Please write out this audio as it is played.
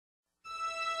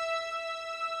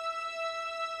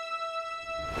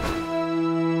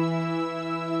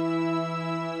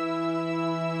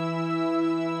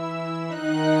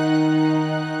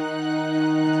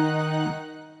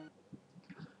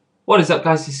What is up,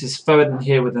 guys? This is Foden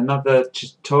here with another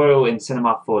tutorial in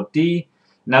Cinema 4D.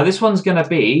 Now this one's going to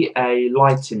be a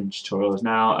lighting tutorial.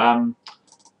 Now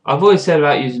I've always said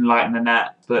about using light in the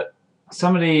net, but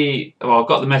I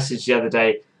got the message the other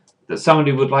day that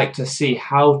somebody would like to see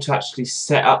how to actually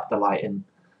set up the lighting.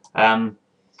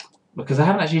 Because I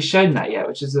haven't actually shown that yet,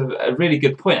 which is a really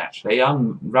good point actually.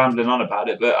 I'm rambling on about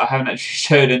it, but I haven't actually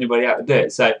showed anybody how to do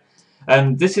it. So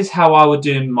this is how I would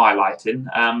do my lighting.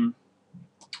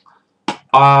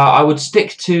 I would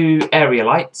stick to area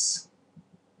lights,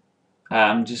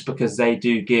 just because they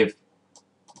do give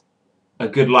a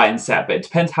good lighting setup, but it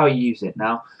depends how you use it.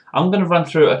 Now, I'm going to run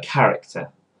through a character,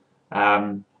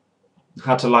 how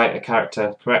to light a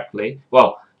character correctly.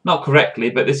 Well, not correctly,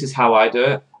 but this is how I do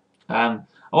it. What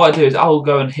I do is I'll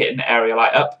go and hit an area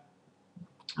light up.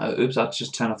 Oops, I'll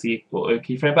just turn off the auto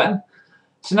keyframe button.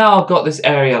 So now I've got this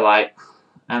area light,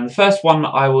 and the first one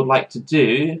I would like to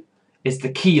do is the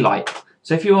key light.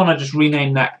 So if you want to just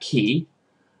rename that key,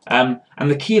 and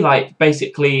the key light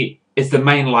basically is the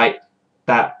main light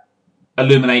that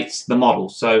illuminates the model.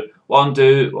 So what I'll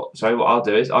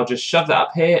do is I'll just shove that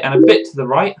up here and a bit to the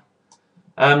right.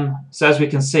 So as we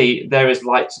can see, there is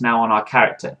light now on our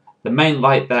character. The main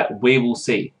light that we will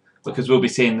see, because we'll be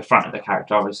seeing the front of the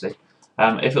character, obviously.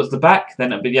 If it was the back,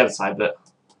 then it'd be the other side. But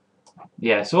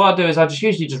yeah, so what I'll do is I'll just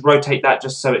usually just rotate that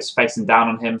just so it's facing down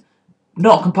on him.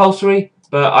 Not compulsory,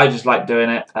 but I just like doing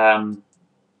it.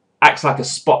 Acts like a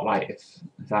spotlight, if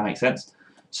that makes sense.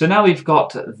 So now we've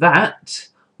got that,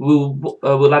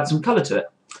 we'll add some colour to it.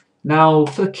 Now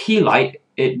for the key light,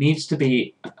 it needs to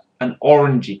be an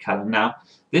orangey colour. Now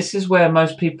this is where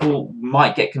most people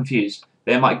might get confused.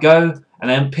 They might go and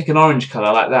then pick an orange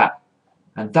colour like that,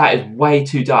 and that is way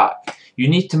too dark. You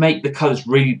need to make the colours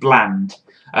really bland.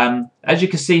 As you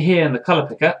can see here in the colour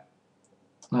picker,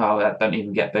 oh, that don't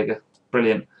even get bigger.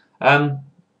 Brilliant.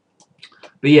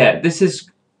 But yeah, this is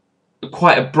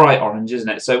quite a bright orange, isn't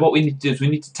it? So what we need to do is we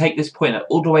need to take this pointer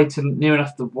all the way to near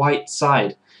enough the white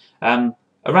side. Around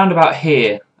about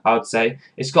here, I would say.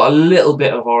 It's got a little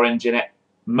bit of orange in it,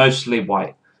 mostly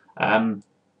white.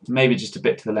 Maybe just a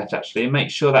bit to the left actually.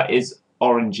 Make sure that is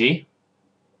orangey.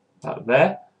 About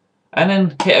there. And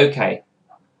then hit OK.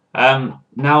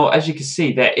 Now, as you can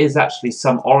see, there is actually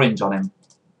some orange on him.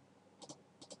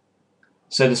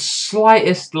 So the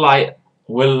slightest light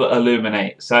will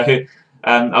illuminate. So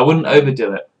I wouldn't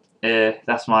overdo it.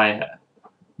 That's my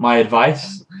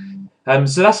advice.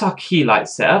 So that's our key light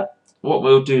setup. What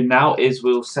we'll do now is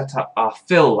we'll set up our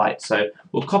fill light. So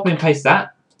we'll copy and paste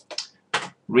that,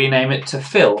 rename it to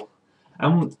fill,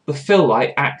 and the fill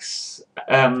light acts.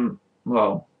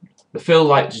 Well, the fill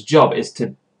light's job is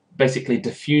to basically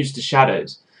diffuse the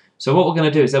shadows. So what we're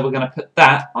going to do is that we're going to put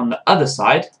that on the other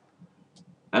side,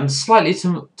 and slightly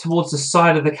towards the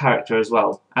side of the character as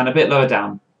well, and a bit lower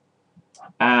down.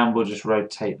 And we'll just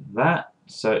rotate that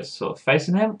so it's sort of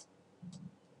facing him.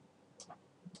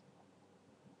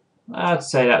 I'd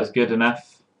say that was good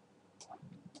enough.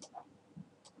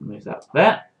 Move that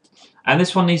there. And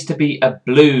this one needs to be a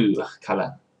blue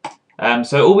colour.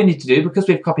 So all we need to do, because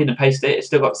we've copied and pasted it, it's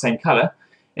still got the same colour.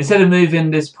 Instead of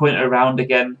moving this pointer around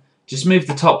again, just move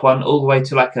the top one all the way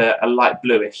to like a light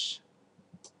bluish.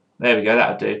 There we go,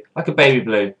 that'll do. Like a baby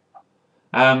blue.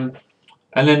 And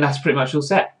then that's pretty much all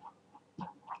set.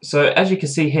 So as you can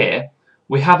see here,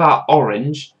 we have our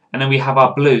orange and then we have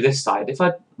our blue this side. If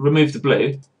I remove the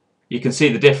blue, you can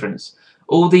see the difference.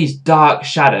 All these dark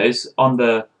shadows on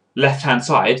the left hand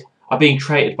side are being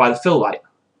created by the fill light.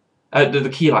 The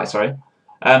key light, sorry.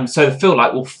 So the fill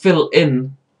light will fill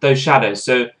in those shadows.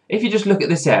 So if you just look at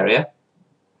this area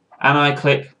and I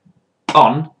click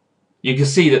on, you can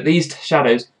see that these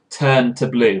shadows turn to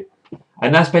blue,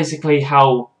 and that's basically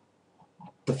how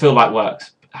the fill light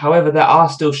works. However, there are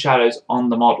still shadows on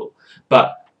the model,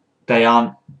 but they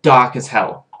aren't dark as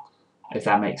hell, if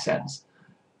that makes sense.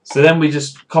 So then we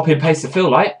just copy and paste the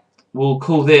fill light. We'll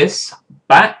call this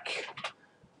back,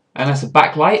 and that's a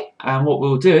backlight, and what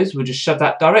we'll do is we'll just shove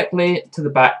that directly to the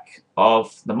back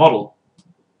of the model.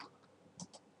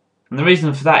 And the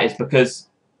reason for that is because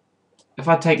if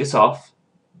I take this off,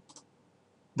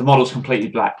 the model's completely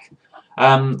black.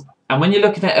 And when you're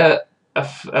looking at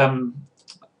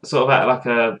sort of at like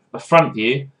a front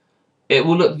view, it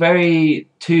will look very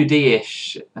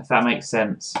 2D-ish, if that makes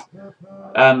sense.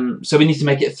 So we need to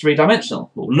make it three-dimensional,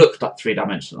 or look like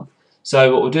three-dimensional.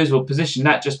 So what we'll do is we'll position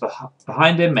that just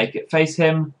behind him, make it face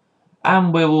him,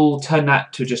 and we will turn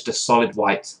that to just a solid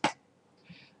white.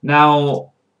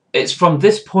 Now, it's from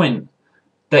this point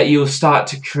that you'll start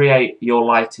to create your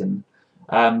lighting.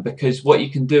 Because what you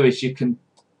can do is you can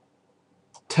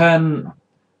turn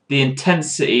the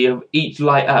intensity of each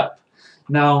light up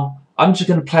Now, I'm just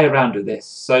going to play around with this.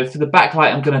 So for the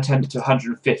backlight, I'm going to turn it to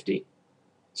 150.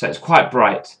 So it's quite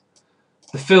bright.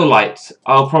 The fill light,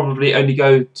 I'll probably only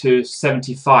go to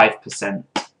 75%.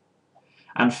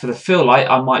 And for the fill light,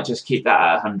 I might just keep that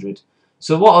at 100.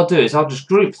 So what I'll do is I'll just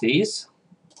group these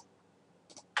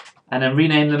and then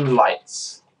rename them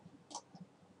lights.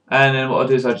 And then what I'll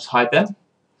do is I'll just hide them.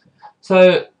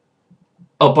 So,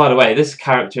 oh, by the way, this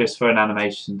character is for an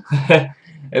animation.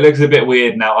 It looks a bit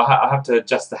weird now. I have to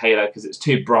adjust the halo because it's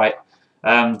too bright.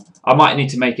 I might need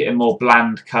to make it a more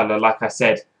bland colour. Like I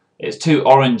said, it's too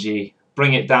orangey.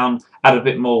 Bring it down, add a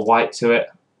bit more white to it.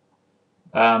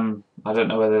 I don't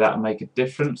know whether that will make a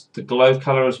difference. The glow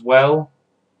colour as well,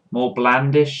 more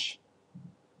blandish.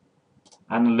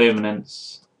 And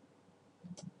luminance.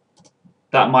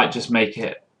 That might just make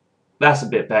it, that's a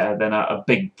bit better than a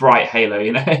big bright halo,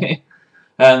 you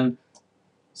know.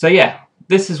 So yeah,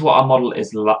 this is what our model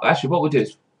is like. Actually, what we'll do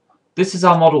is, this is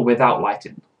our model without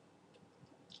lighting.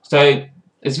 So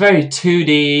it's very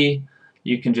 2D.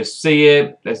 You can just see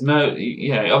it. There's no,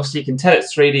 you know, obviously you can tell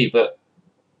it's 3D, but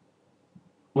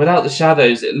without the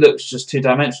shadows, it looks just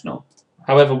two-dimensional.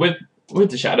 However,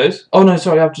 with the shadows, oh no,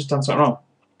 sorry, I've just done something wrong.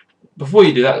 Before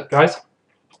you do that, guys,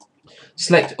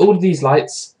 select all of these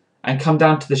lights and come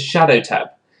down to the shadow tab.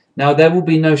 Now there will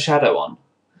be no shadow on.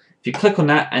 If you click on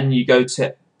that and you go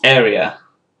to area,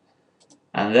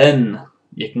 and then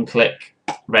you can click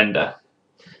render.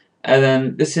 And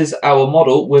then this is our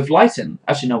model with lighting.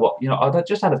 Actually, you know what? You know, I'll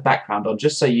just add a background on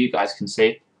just so you guys can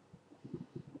see.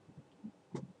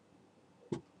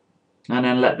 And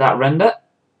then let that render.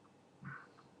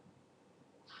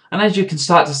 And as you can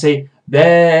start to see,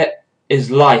 there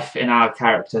is life in our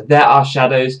character. There are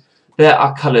shadows. There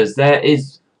are colours. There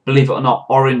is, believe it or not,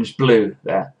 orange blue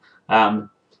there.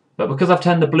 But because I've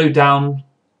turned the blue down,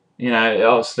 you know, it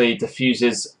obviously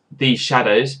diffuses these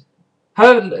shadows.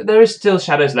 However, there is still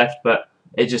shadows left, but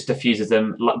it just diffuses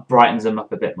them, brightens them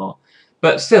up a bit more.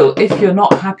 But still, if you're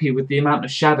not happy with the amount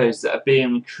of shadows that are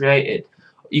being created,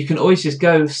 you can always just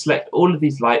go select all of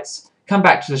these lights, come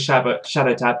back to the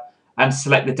shadow tab, and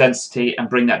select the density and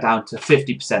bring that down to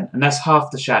 50%, and that's half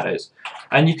the shadows.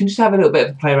 And you can just have a little bit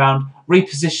of a play around,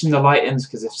 reposition the lightings,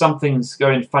 because if something's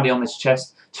going funny on this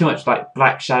chest, too much like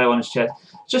black shadow on his chest,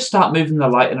 just start moving the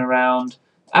lighting around,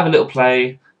 have a little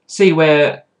play, see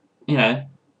where, you know,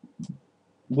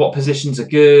 what positions are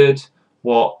good,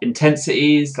 what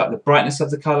intensities, like the brightness of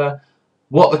the colour,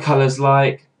 what the colour's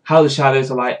like, how the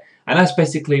shadows are like, and that's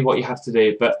basically what you have to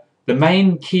do. But the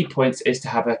main key points is to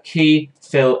have a key,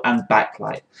 fill and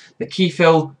backlight. The key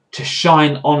fill to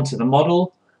shine onto the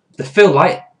model, the fill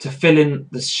light to fill in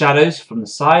the shadows from the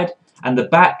side, and the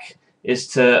back is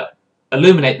to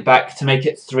illuminate the back to make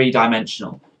it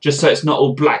three-dimensional, just so it's not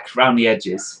all black around the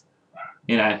edges,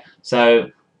 you know. So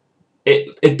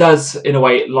it does in a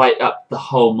way light up the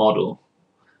whole model,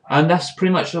 and that's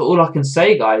pretty much all I can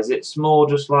say, guys. It's more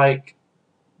just like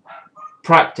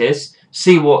practice,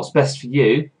 see what's best for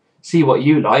you, see what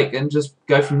you like, and just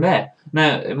go from there.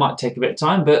 Now it might take a bit of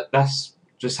time, but that's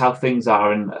just how things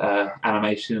are in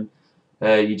animation.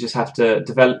 You just have to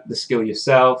develop the skill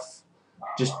yourself.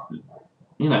 Just,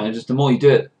 you know, just the more you do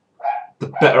it, the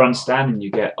better understanding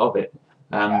you get of it,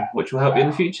 which will help you in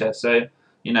the future. So,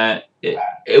 you know,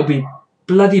 it'll be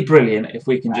bloody brilliant if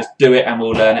we can just do it and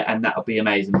we'll learn it, and that'll be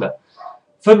amazing. But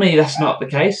for me, that's not the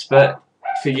case, but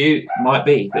for you, it might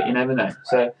be, but you never know.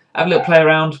 So have a little play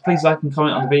around. Please like and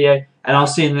comment on the video, and I'll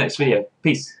see you in the next video.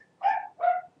 Peace.